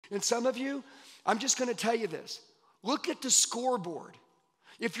And some of you, I'm just going to tell you this. Look at the scoreboard.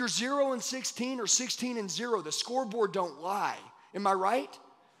 If you're 0 and 16 or 16 and 0, the scoreboard don't lie. Am I right?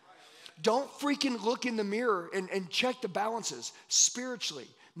 Don't freaking look in the mirror and check the balances spiritually.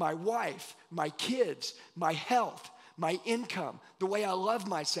 My wife, my kids, my health, my income, the way I love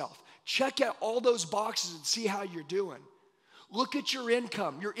myself. Check out all those boxes and see how you're doing. Look at your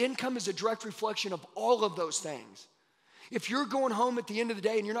income. Your income is a direct reflection of all of those things. If you're going home at the end of the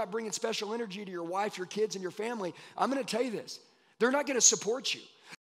day and you're not bringing special energy to your wife, your kids, and your family, I'm going to tell you this. They're not going to support you.